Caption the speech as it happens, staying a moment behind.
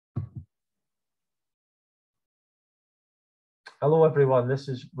Hello everyone, this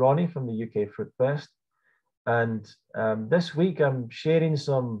is Ronnie from the UK Fruitfest, and this week I'm sharing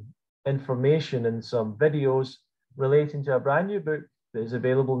some information and some videos relating to a brand new book that is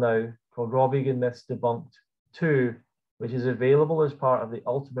available now called Raw Vegan Myths Debunked 2, which is available as part of the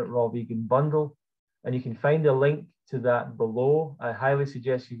Ultimate Raw Vegan Bundle, and you can find a link to that below. I highly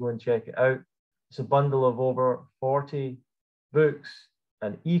suggest you go and check it out. It's a bundle of over 40 books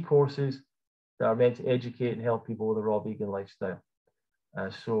and e-courses that are meant to educate and help people with a raw vegan lifestyle.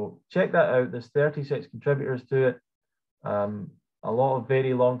 So check that out. There's 36 contributors to it. A lot of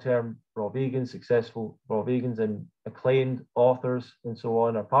very long-term raw vegans, successful raw vegans and acclaimed authors and so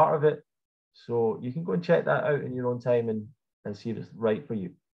on are part of it. So you can go and check that out in your own time and see if it's right for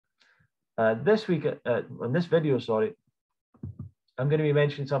you. This week, on this video, sorry, I'm going to be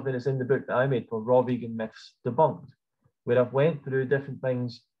mentioning something that's in the book that I made called Raw Vegan Myths Debunked, where I've went through different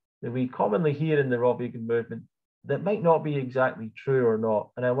things that we commonly hear in the raw vegan movement that might not be exactly true or not.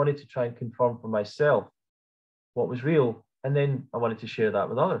 And I wanted to try and confirm for myself what was real. And then I wanted to share that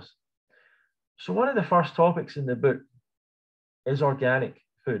with others. So one of the first topics in the book is organic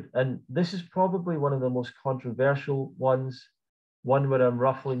food. And this is probably one of the most controversial ones, one where I'm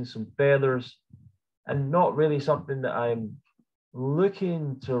ruffling some feathers and not really something that I'm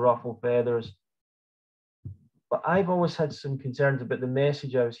looking to ruffle feathers. But I've always had some concerns about the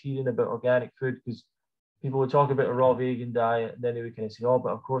message I was hearing about organic food, because people would talk about a raw vegan diet and then they would kind of say, oh,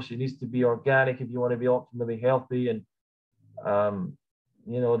 but of course it needs to be organic if you want to be optimally healthy. And,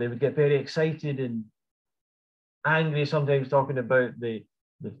 they would get very excited and angry sometimes talking about the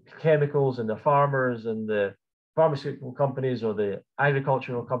chemicals and the farmers and the pharmaceutical companies or the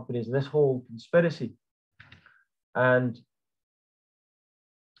agricultural companies and this whole conspiracy. And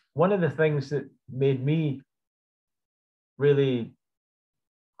one of the things that made me really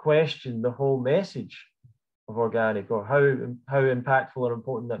question the whole message of organic, or how impactful or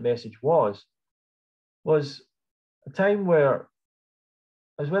important that message was a time where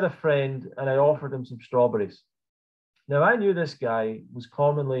I was with a friend and I offered him some strawberries. Now, I knew this guy was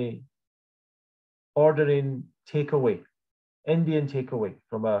commonly ordering takeaway, Indian takeaway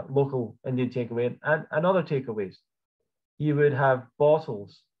from a local Indian takeaway and other takeaways. He would have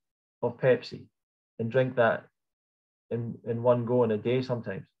bottles of Pepsi and drink that in one go in a day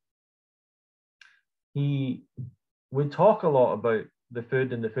sometimes. He would talk a lot about the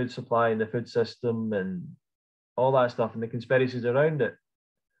food and the food supply and the food system and all that stuff and the conspiracies around it.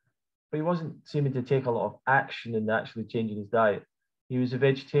 But he wasn't seeming to take a lot of action in actually changing his diet. He was a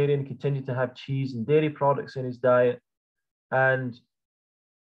vegetarian, continued to have cheese and dairy products in his diet. And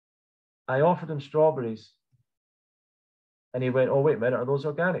I offered him strawberries. And he went, oh, wait a minute, are those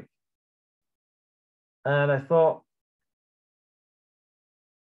organic? And I thought,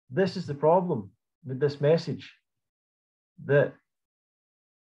 this is the problem with this message, that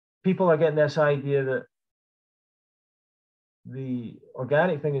people are getting this idea that the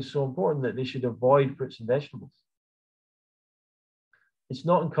organic thing is so important that they should avoid fruits and vegetables. It's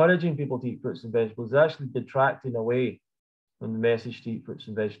not encouraging people to eat fruits and vegetables. It's actually detracting away from the message to eat fruits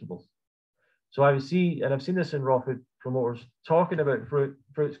and vegetables. So I've seen this in raw food promoters talking about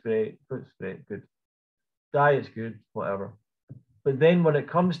fruit's great, good, diet's good, whatever. But then when it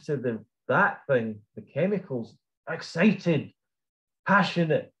comes to that thing, the chemicals, excited,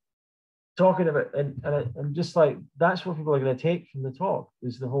 passionate, talking about, and I'm just like, that's what people are going to take from the talk,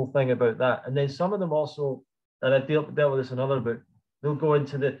 is the whole thing about that. And then some of them also, and I dealt with this in another book, they'll go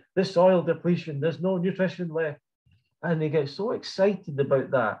into the soil depletion, there's no nutrition left. And they get so excited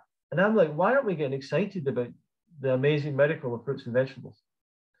about that. And I'm like, why aren't we getting excited about the amazing miracle of fruits and vegetables?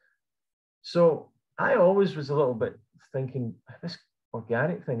 So I always was a little bit thinking, this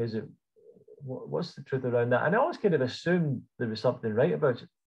organic thing, is it, what's the truth around that? And I always kind of assumed there was something right about it.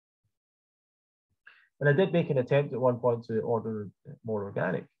 And I did make an attempt at one point to order more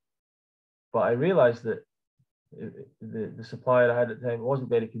organic, but I realized that the supplier I had at the time wasn't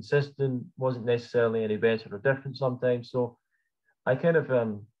very consistent, wasn't necessarily any better or different sometimes. So I kind of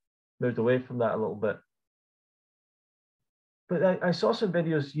moved away from that a little bit. But I saw some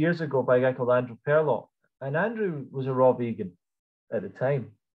videos years ago by a guy called Andrew Perlott, and Andrew was a raw vegan at the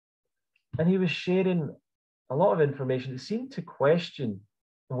time. And he was sharing a lot of information that seemed to question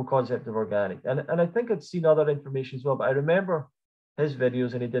the whole concept of organic. And I think I'd seen other information as well, but I remember his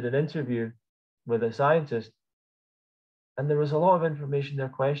videos, and he did an interview with a scientist, and there was a lot of information there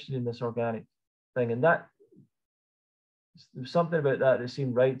questioning this organic thing. And that, there was something about that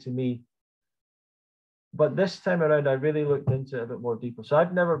seemed right to me. But this time around, I really looked into it a bit more deeper. So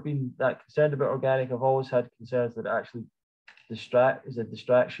I've never been that concerned about organic. I've always had concerns that it actually is a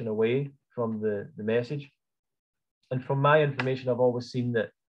distraction away from the message. And from my information, I've always seen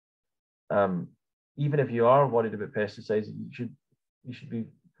that even if you are worried about pesticides, you should be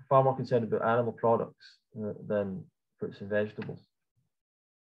far more concerned about animal products than fruits and vegetables.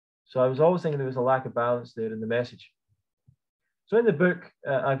 So I was always thinking there was a lack of balance there in the message. So in the book,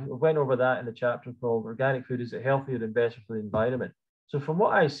 I went over that in a chapter called Organic Food, is it healthier and better for the environment? So from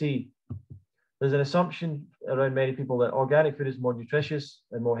what I see, there's an assumption around many people that organic food is more nutritious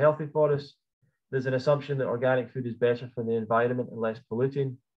and more healthy for us. There's an assumption that organic food is better for the environment and less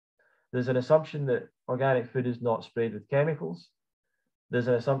polluting. There's an assumption that organic food is not sprayed with chemicals. There's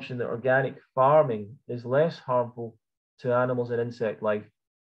an assumption that organic farming is less harmful to animals and insect life,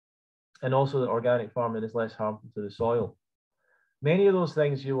 and also that organic farming is less harmful to the soil. Many of those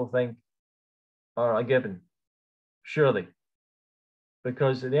things you will think are a given, surely,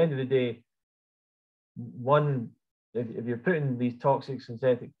 because at the end of the day, if you're putting these toxic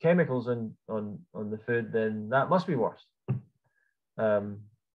synthetic chemicals on the food, then that must be worse. But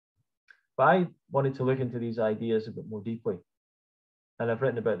I wanted to look into these ideas a bit more deeply, and I've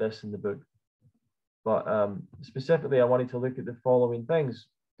written about this in the book. But specifically, I wanted to look at the following things.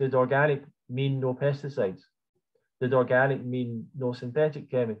 Did organic mean no pesticides? Did organic mean no synthetic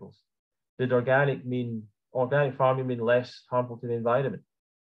chemicals? Did organic farming mean less harmful to the environment?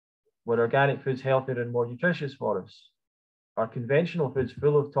 Were organic foods healthier and more nutritious for us? Are conventional foods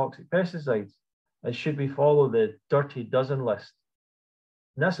full of toxic pesticides? And should we follow the dirty dozen list?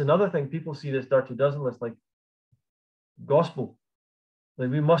 And that's another thing. People see this dirty dozen list like gospel.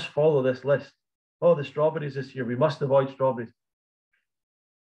 Like, we must follow this list. Oh, the strawberries this year, we must avoid strawberries.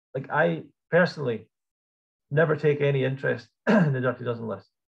 Like, I personally never take any interest in the dirty dozen list.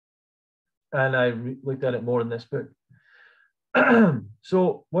 And I looked at it more in this book.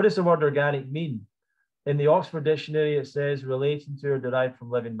 So what does the word organic mean? In the Oxford Dictionary, it says relating to or derived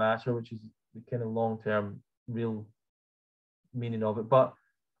from living matter, which is the kind of long-term real meaning of it, but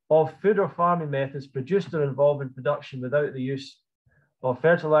of food or farming methods produced or involved in production without the use of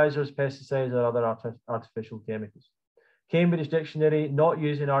fertilizers, pesticides, or other artificial chemicals. Cambridge Dictionary, not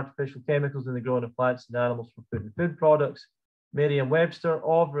using artificial chemicals in the growing of plants and animals for food and food products. Merriam-Webster,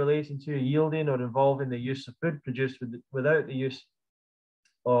 of relating to, yielding, or involving the use of food produced without the use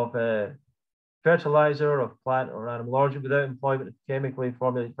of fertilizer of plant or animal origin, without employment of chemically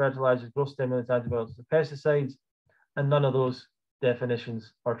formulated fertilizers, growth stimulants, antibiotics, or pesticides. And none of those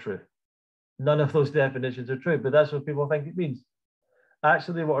definitions are true. None of those definitions are true, but that's what people think it means.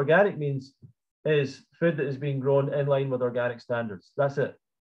 Actually, what organic means is food that is being grown in line with organic standards. That's it.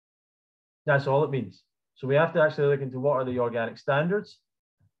 That's all it means. So we have to actually look into what are the organic standards.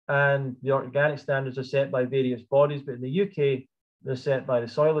 And the organic standards are set by various bodies, but in the UK, they're set by the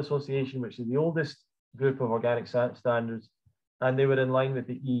Soil Association, which is the oldest group of organic standards. And they were in line with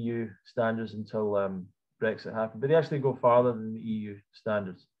the EU standards until Brexit happened. But they actually go farther than the EU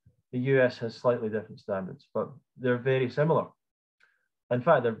standards. The US has slightly different standards, but they're very similar. In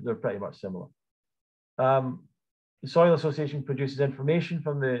fact, they're pretty much similar. The Soil Association produces information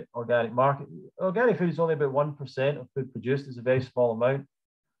from the organic market. Organic food is only about 1% of food produced. It's a very small amount.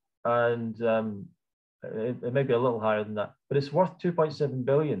 And it may be a little higher than that, but it's worth 2.7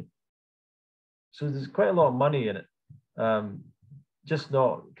 billion. So there's quite a lot of money in it. Just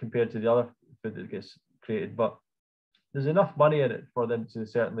not compared to the other food that gets created, but there's enough money in it for them to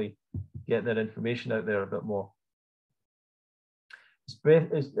certainly get their information out there a bit more.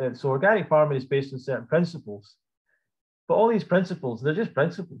 So organic farming is based on certain principles, but all these principles, they're just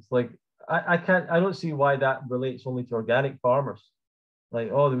principles. Like, I don't see why that relates only to organic farmers. Like,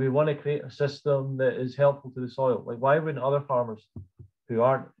 oh, we want to create a system that is helpful to the soil. Like, why wouldn't other farmers who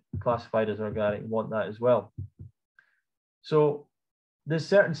aren't classified as organic want that as well? So there's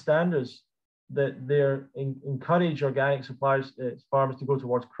certain standards that they're encourage organic suppliers, farmers to go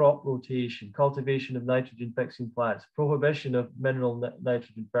towards crop rotation, cultivation of nitrogen fixing plants, prohibition of mineral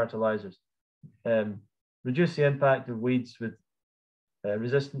nitrogen fertilizers, reduce the impact of weeds with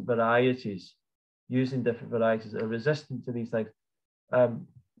resistant varieties, using different varieties that are resistant to these things.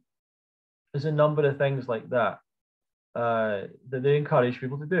 There's a number of things like that that they encourage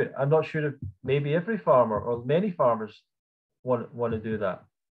people to do. I'm not sure if maybe every farmer or many farmers want to do that.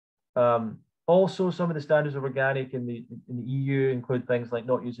 Also, some of the standards of organic in the EU include things like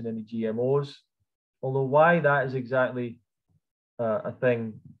not using any GMOs, although why that is exactly a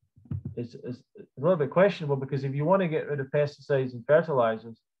thing is a little bit questionable, because if you want to get rid of pesticides and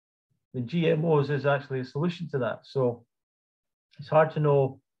fertilizers, the GMOs is actually a solution to that. So it's hard to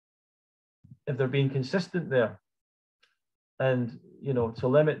know if they're being consistent there, and to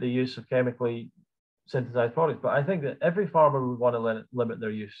limit the use of chemically synthesized products. But I think that every farmer would want to limit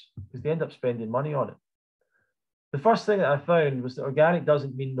their use, because they end up spending money on it. the first thing that I found was that organic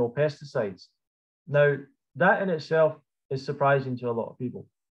doesn't mean no pesticides. Now, that in itself is surprising to a lot of people.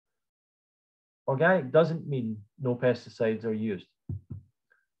 Organic doesn't mean no pesticides are used.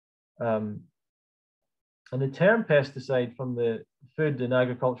 And the term pesticide from the Food and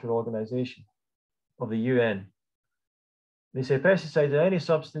Agriculture Organization of the UN, they say pesticides are any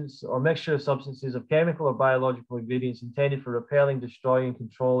substance or mixture of substances of chemical or biological ingredients intended for repelling, destroying,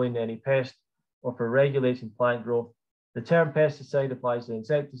 controlling any pest or for regulating plant growth. The term pesticide applies to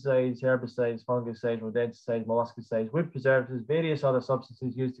insecticides, herbicides, fungicides, rodenticides, molluscicides, wood preservatives, various other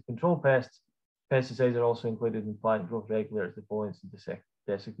substances used to control pests. Pesticides are also included in plant growth regulators, defoliants, and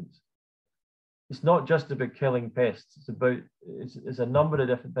desiccants. It's not just about killing pests. It's a number of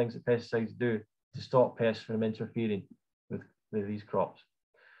different things that pesticides do to stop pests from interfering with these crops.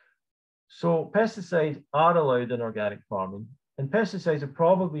 So pesticides are allowed in organic farming, and pesticides have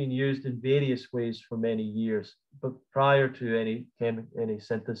probably been used in various ways for many years, but prior to any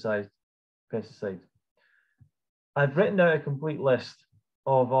synthesized pesticides. I've written out a complete list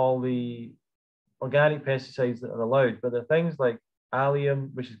of all the organic pesticides that are allowed, but there are things like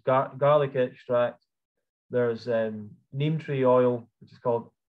allium, which is garlic extract. There's neem tree oil, which is called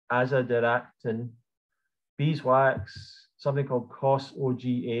azadirachtin, beeswax, something called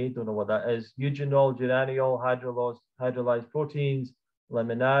COS-OGA, don't know what that is, eugenol, geraniol, hydrolyzed proteins,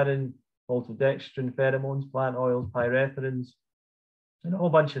 limonarian, maltodextrin, pheromones, plant oils, pyrethrin, and a whole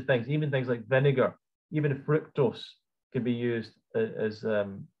bunch of things, even things like vinegar, even fructose can be used as a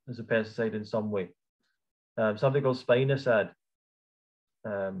pesticide in some way. Something called spinosad.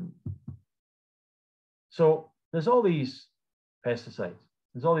 So there's all these pesticides.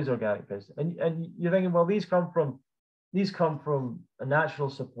 There's all these organic pesticides, and you're thinking, well, these come from a natural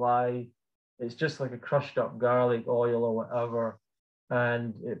supply. It's just like a crushed up garlic oil or whatever,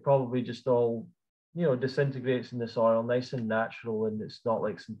 and it probably just all, disintegrates in the soil, nice and natural, and it's not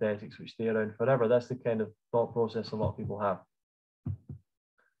like synthetics which stay around forever. That's the kind of thought process a lot of people have,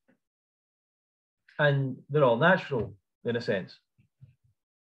 and they're all natural in a sense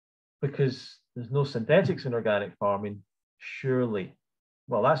because there's no synthetics in organic farming, surely.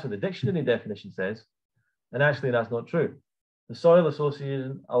 Well, that's what the dictionary definition says. And actually, that's not true. The Soil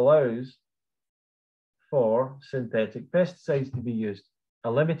Association allows for synthetic pesticides to be used,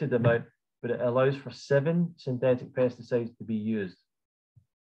 a limited amount, but it allows for 7 synthetic pesticides to be used.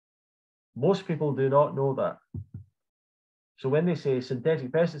 Most people do not know that. So when they say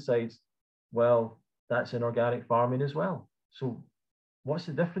synthetic pesticides, well, that's in organic farming as well. So what's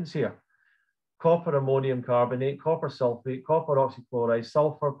the difference here? Copper ammonium carbonate, copper sulfate, copper oxychloride,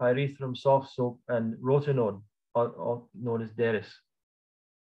 sulfur, pyrethrum, soft soap, and rotenone, known as DERIS.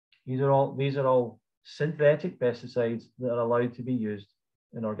 These are all synthetic pesticides that are allowed to be used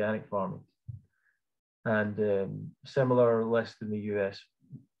in organic farming. And similar list in the US,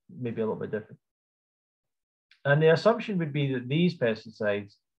 maybe a little bit different. And the assumption would be that these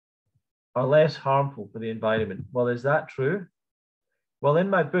pesticides are less harmful for the environment. Well, is that true? Well,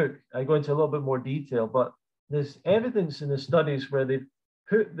 in my book, I go into a little bit more detail, but there's evidence in the studies where they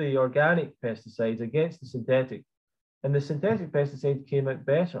put the organic pesticides against the synthetic, and the synthetic pesticides came out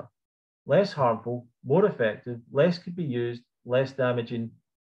better, less harmful, more effective, less could be used, less damaging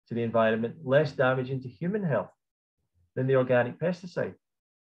to the environment, less damaging to human health than the organic pesticide.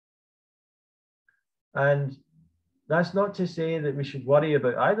 And that's not to say that we should worry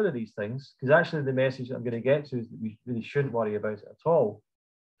about either of these things, because actually the message that I'm going to get to is that we really shouldn't worry about it at all.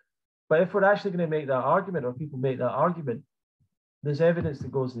 But if we're actually going to make that argument, or people make that argument, there's evidence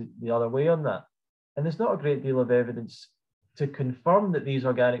that goes the other way on that. And there's not a great deal of evidence to confirm that these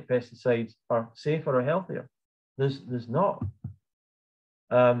organic pesticides are safer or healthier. There's not.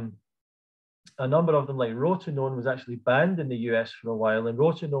 A number of them, like rotenone, was actually banned in the US for a while, and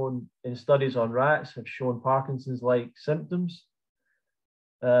rotenone in studies on rats have shown Parkinson's-like symptoms,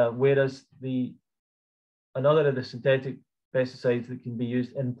 whereas another of the synthetic pesticides that can be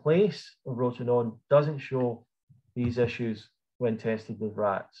used in place of rotenone doesn't show these issues when tested with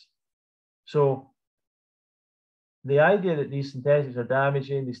rats. So the idea that these synthetics are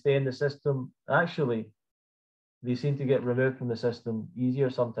damaging, they stay in the system, actually, they seem to get removed from the system easier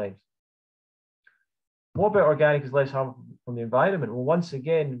sometimes. What about organic is less harmful from the environment? Well, once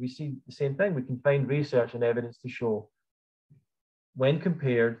again, we see the same thing. We can find research and evidence to show, when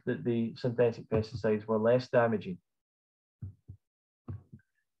compared, that the synthetic pesticides were less damaging.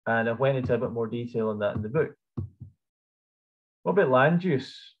 And I've went into a bit more detail on that in the book. What about land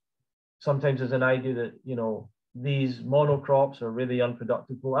use? Sometimes there's an idea that, these monocrops are really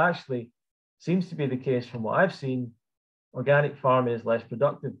unproductive. Well, actually, seems to be the case from what I've seen. Organic farming is less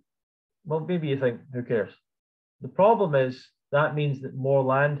productive. Well, maybe you think, who cares? The problem is that means that more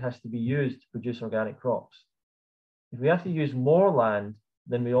land has to be used to produce organic crops. If we have to use more land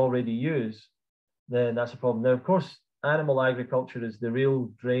than we already use, then that's a problem. Now, of course, animal agriculture is the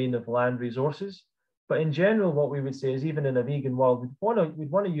real drain of land resources. But in general, what we would say is even in a vegan world, we'd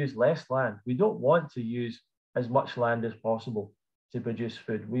want to use less land. We don't want to use as much land as possible to produce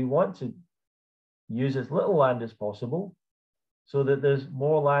food. We want to use as little land as possible so that there's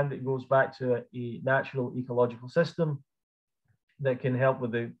more land that goes back to a natural ecological system that can help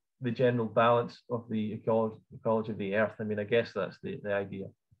with the general balance of the ecology of the earth. I mean, I guess that's the idea.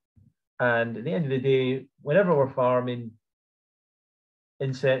 And at the end of the day, whenever we're farming,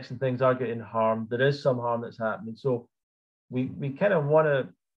 insects and things are getting harmed. There is some harm that's happening. So we kind of want to,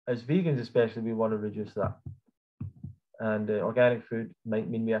 as vegans especially, we want to reduce that. And organic food might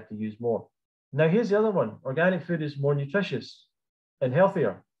mean we have to use more. Now, here's the other one. Organic food is more nutritious and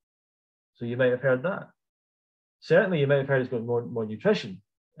healthier. So you might have heard that. Certainly, you might have heard it's got more nutrition.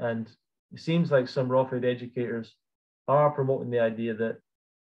 And it seems like some raw food educators are promoting the idea that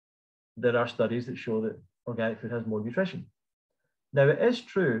there are studies that show that organic food has more nutrition. Now, it is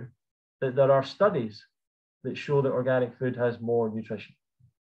true that there are studies that show that organic food has more nutrition.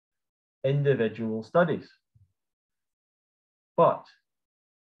 Individual studies. But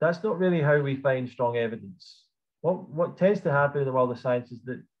that's not really how we find strong evidence. What tends to happen in the world of science is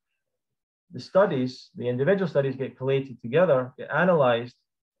that the studies, the individual studies, get collated together, get analyzed,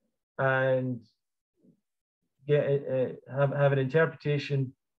 and have an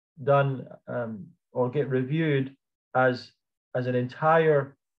interpretation done or get reviewed as an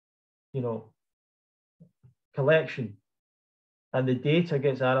entire, collection, and the data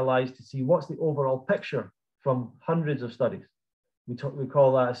gets analyzed to see what's the overall picture from hundreds of studies. We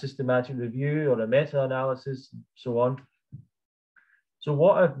call that a systematic review or a meta-analysis, and so on. So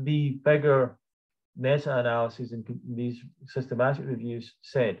what have the bigger meta-analyses and these systematic reviews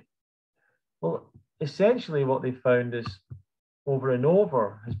said? Well, essentially what they found is over and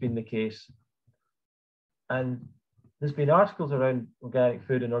over has been the case, and there's been articles around organic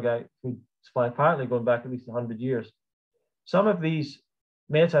food and organic food supply, apparently going back at least 100 years. Some of these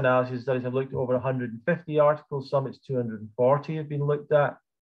meta-analysis studies have looked at over 150 articles, some it's 240 have been looked at.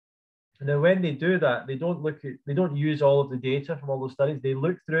 And then when they do that, they don't use all of the data from all those studies. They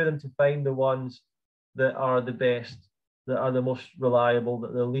look through them to find the ones that are the best, that are the most reliable,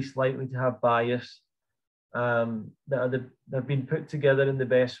 that they're least likely to have bias, that have been put together in the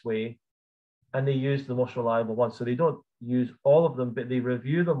best way, and they use the most reliable ones. So they don't use all of them, but they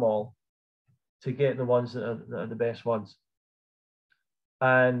review them all to get the ones that are the best ones.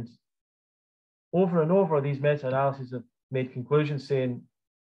 And over, these meta-analyses have made conclusions saying,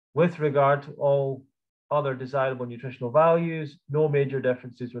 with regard to all other desirable nutritional values, no major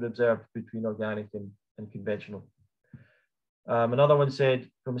differences were observed between organic and conventional. Another one said,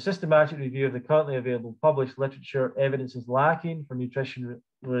 from a systematic review of the currently available published literature, evidence is lacking for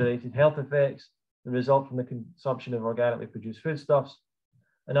nutrition-related health effects that result from the consumption of organically produced foodstuffs.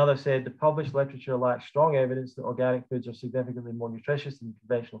 Another said, the published literature lacks strong evidence that organic foods are significantly more nutritious than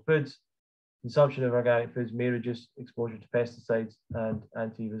conventional foods. Consumption of organic foods may reduce exposure to pesticides and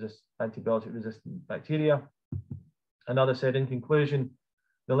antibiotic-resistant bacteria. Another said, in conclusion,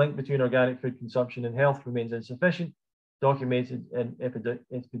 the link between organic food consumption and health remains insufficient, documented in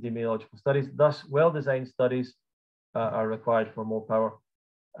epidemiological studies. Thus, well-designed studies are required for more power.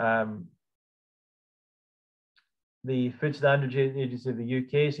 The Food Standards Agency of the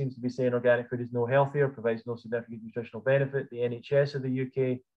UK seems to be saying organic food is no healthier, provides no significant nutritional benefit. The NHS of the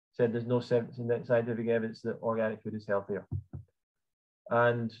UK said there's no scientific evidence that organic food is healthier.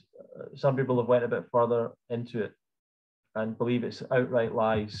 And some people have went a bit further into it and believe it's outright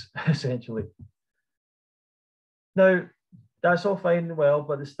lies, essentially. Now, that's all fine and well,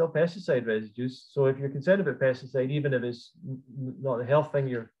 but there's still pesticide residues. So if you're concerned about pesticide, even if it's not the health thing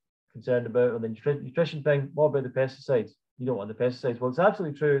you're concerned about or the nutrition thing, what about the pesticides? You don't want the pesticides. Well, it's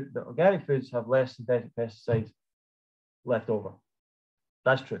absolutely true that organic foods have less synthetic pesticides left over.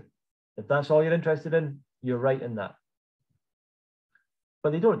 That's true. If that's all you're interested in, you're right in that.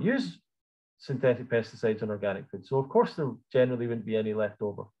 But they don't use synthetic pesticides on organic food. So of course there generally wouldn't be any left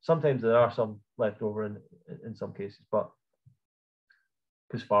over. Sometimes there are some left over in some cases, but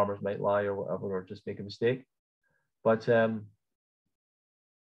because farmers might lie or whatever, or just make a mistake. But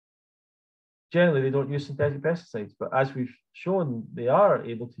generally they don't use synthetic pesticides. But as we've shown, they are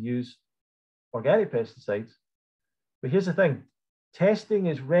able to use organic pesticides. But here's the thing. Testing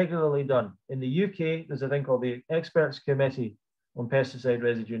is regularly done. In the UK, there's a thing called the Experts Committee on Pesticide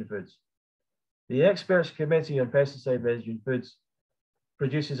Residue in Foods. The Experts Committee on Pesticide Residue in Foods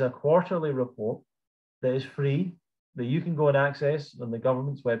produces a quarterly report that is free, that you can go and access on the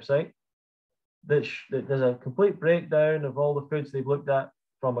government's website, that there's a complete breakdown of all the foods they've looked at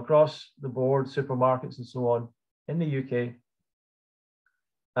from across the board, supermarkets and so on in the UK,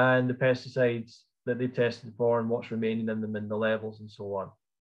 and the pesticides that they've tested for and what's remaining in them and the levels and so on.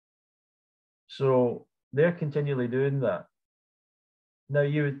 So they're continually doing that. Now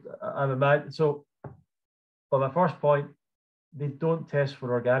I'm imagine, so but my first point, they don't test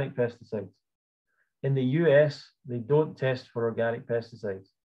for organic pesticides. In the US, they don't test for organic pesticides.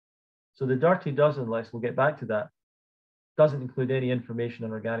 So the dirty dozen list, we'll get back to that, doesn't include any information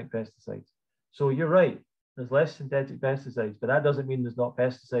on organic pesticides. So you're right, there's less synthetic pesticides, but that doesn't mean there's not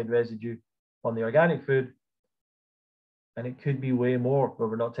pesticide residue on the organic food. And it could be way more, but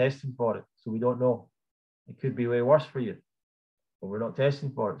we're not testing for it, so we don't know. It could be way worse for you, but we're not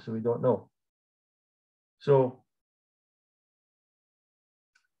testing for it, so we don't know. So,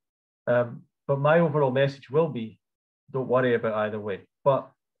 but my overall message will be, don't worry about either way.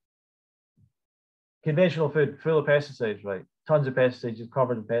 But conventional food, full of pesticides, right? Tons of pesticides, just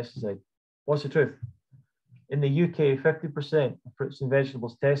covered in pesticides. What's the truth? In the UK, 50% of fruits and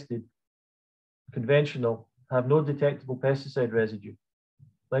vegetables tested, conventional, have no detectable pesticide residue.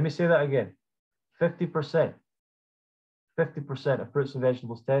 Let me say that again. 50% of fruits and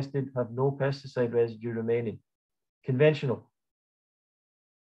vegetables tested have no pesticide residue remaining. Conventional.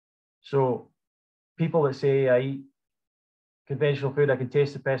 So people that say, I eat conventional food, I can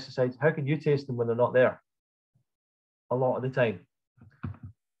taste the pesticides. How can you taste them when they're not there? A lot of the time.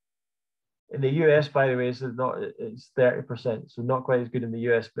 In the US, by the way, it's 30%, so not quite as good in the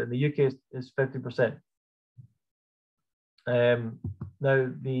US, but in the UK, it's 50%.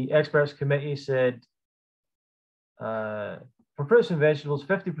 Now, the experts committee said for fruits and vegetables,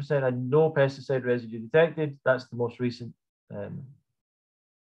 50% had no pesticide residue detected. That's the most recent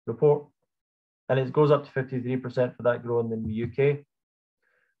report. And it goes up to 53% for that growing in the UK.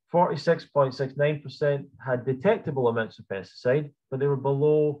 46.69% had detectable amounts of pesticide, but they were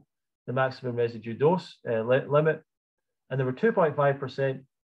below the maximum residue dose limit. And there were 2.5%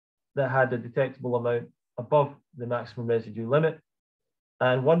 that had a detectable amount above the maximum residue limit,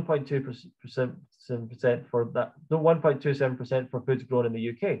 and 1.27% for that, 1.27% for foods grown in the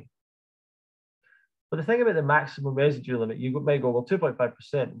UK. But the thing about the maximum residue limit, you might go, well,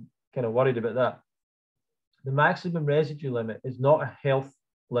 2.5%, kind of worried about that. The maximum residue limit is not a health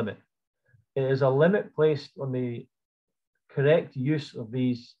limit. It is a limit placed on the correct use of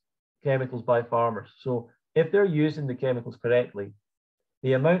these chemicals by farmers. So if they're using the chemicals correctly,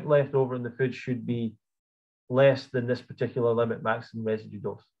 the amount left over in the food should be less than this particular limit maximum residue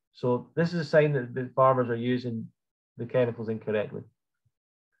dose. So this is a sign that the farmers are using the chemicals incorrectly.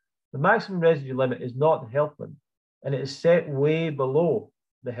 The maximum residue limit is not the health limit, and it is set way below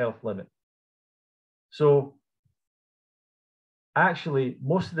the health limit. So actually,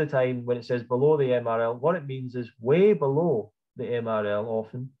 most of the time when it says below the MRL, what it means is way below the MRL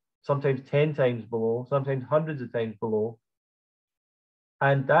often, sometimes 10 times below, sometimes hundreds of times below.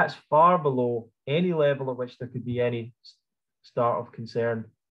 And that's far below any level at which there could be any start of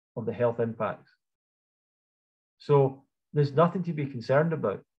concern of the health impacts. So there's nothing to be concerned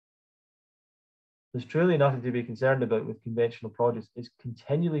about. There's truly nothing to be concerned about with conventional produce. It's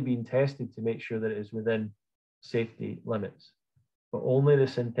continually being tested to make sure that it is within safety limits. But only the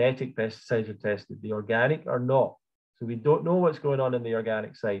synthetic pesticides are tested. The organic are not. So we don't know what's going on in the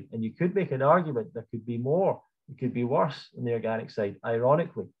organic side. And you could make an argument there could be more. It could be worse on the organic side,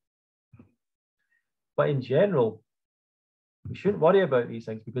 ironically. But in general, we shouldn't worry about these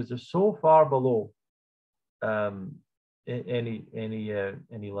things because they're so far below any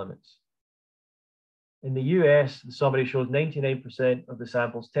limits. In the US, the summary shows 99% of the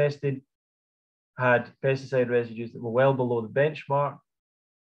samples tested had pesticide residues that were well below the benchmark,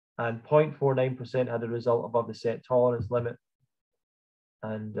 and 0.49% had a result above the set tolerance limit.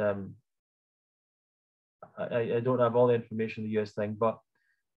 And I don't have all the information on the US thing, but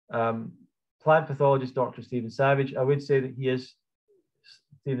plant pathologist Dr. Stephen Savage, I would say that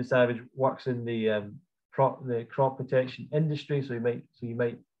Stephen Savage works in the crop protection industry, so you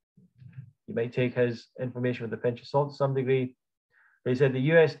might take his information with a pinch of salt to some degree. But he said the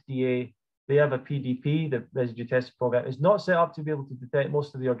USDA, they have a PDP, the residue testing program, is not set up to be able to detect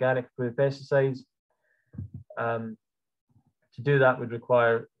most of the organic pesticides. To do that would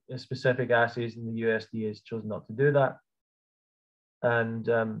require specific assays, and the USDA has chosen not to do that. And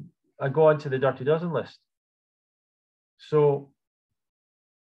I go on to the dirty dozen list. So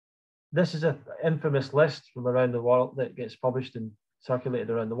this is an infamous list from around the world that gets published and circulated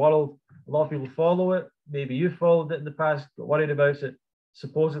around the world. A lot of people follow it. Maybe you followed it in the past, got worried about it.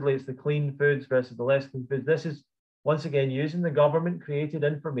 supposedly it's the clean foods versus the less clean foods. This is, once again, using the government created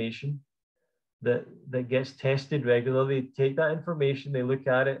information that gets tested regularly. They take that information, they look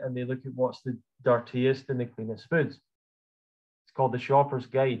at it, and they look at what's the dirtiest and the cleanest foods. It's called the Shopper's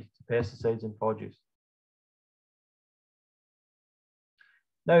Guide to Pesticides in Produce.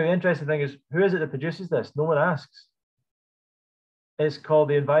 Now, the interesting thing is, who is it that produces this? No one asks. It's called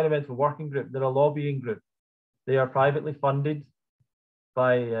the Environmental Working Group. They're a lobbying group. They are privately funded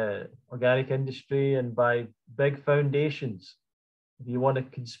by organic industry and by big foundations. If you want a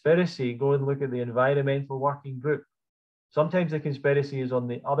conspiracy, go and look at the Environmental Working Group. Sometimes the conspiracy is on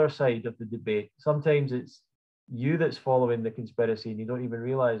the other side of the debate. Sometimes it's you that's following the conspiracy and you don't even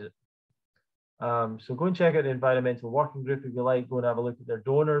realize it. So go and check out the Environmental Working Group if you like. Go and have a look at their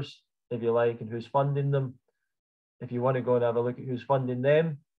donors if you like and who's funding them. If you want to go and have a look at who's funding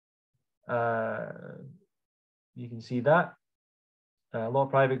them, you can see that. A lot of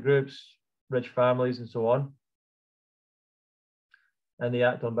private groups, rich families, and so on. And they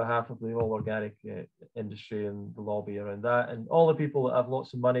act on behalf of the whole organic industry and the lobby around that. And all the people that have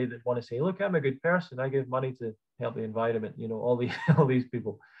lots of money that want to say, look, I'm a good person. I give money to help the environment. You know, all these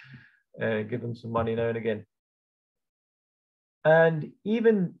people, give them some money now and again. And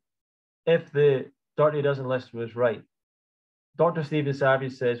even if the Dirty Dozen list was right, Dr. Stephen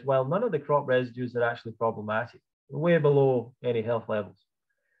Savage says, well, none of the crop residues are actually problematic, way below any health levels.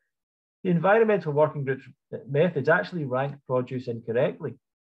 The Environmental Working Group's methods actually rank produce incorrectly.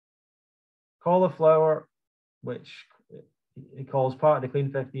 Cauliflower, which it calls part of the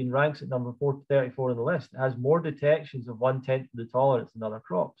Clean 15, ranks at number 34 on the list. It has more detections of 1/10 of the tolerance than other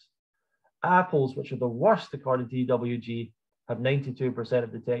crops. Apples, which are the worst according to EWG, have 92%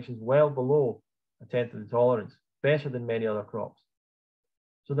 of detections, well below 1/10 of the tolerance, better than many other crops.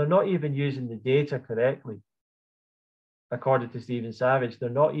 So they're not even using the data correctly. According to Stephen Savage, they're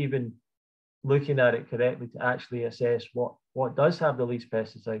not even looking at it correctly to actually assess what does have the least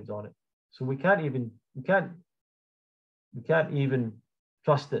pesticides on it. So we can't even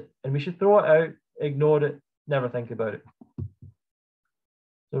trust it, and we should throw it out, ignore it, never think about it.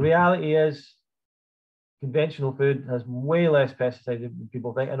 The reality is, conventional food has way less pesticides than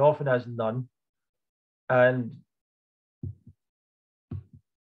people think, and often has none. And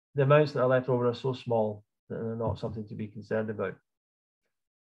the amounts that are left over are so small that they're not something to be concerned about.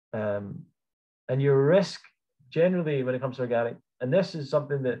 And your risk generally when it comes to organic, and this is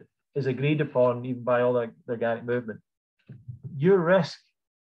something that is agreed upon even by all the organic movement, your risk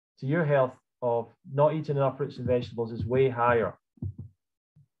to your health of not eating enough fruits and vegetables is way higher.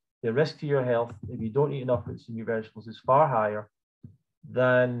 The risk to your health if you don't eat enough fruits and vegetables is far higher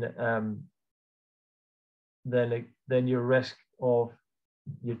than your risk of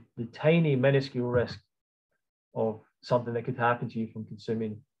the tiny minuscule risk of something that could happen to you from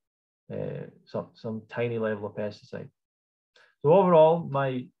consuming some tiny level of pesticide. So overall,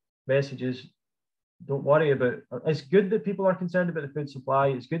 my message is, don't worry about it. It's good that people are concerned about the food supply.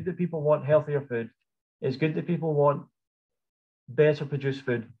 It's good that people want healthier food. It's good that people want better produced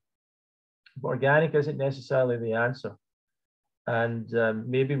food. But organic isn't necessarily the answer. And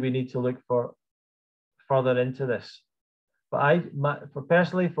maybe we need to look further into this. But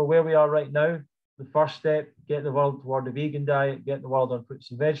personally, for where we are right now, the first step, get the world toward a vegan diet, get the world on fruits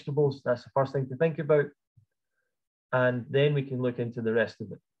and vegetables. That's the first thing to think about. And then we can look into the rest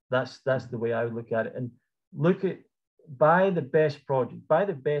of it. That's the way I would look at it. And buy the best produce, buy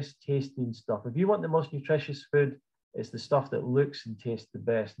the best tasting stuff. If you want the most nutritious food, it's the stuff that looks and tastes the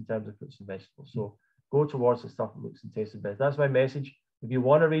best in terms of fruits and vegetables. So go towards the stuff that looks and tastes the best. That's my message. If you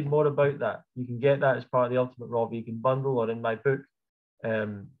want to read more about that, you can get that as part of the Ultimate Raw Vegan Bundle or in my book,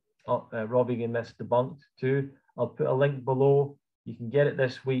 Raw Vegan Myths Debunked too. I'll put a link below. You can get it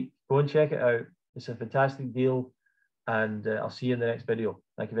this week. Go and check it out. It's a fantastic deal. And I'll see you in the next video.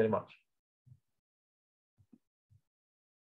 Thank you very much.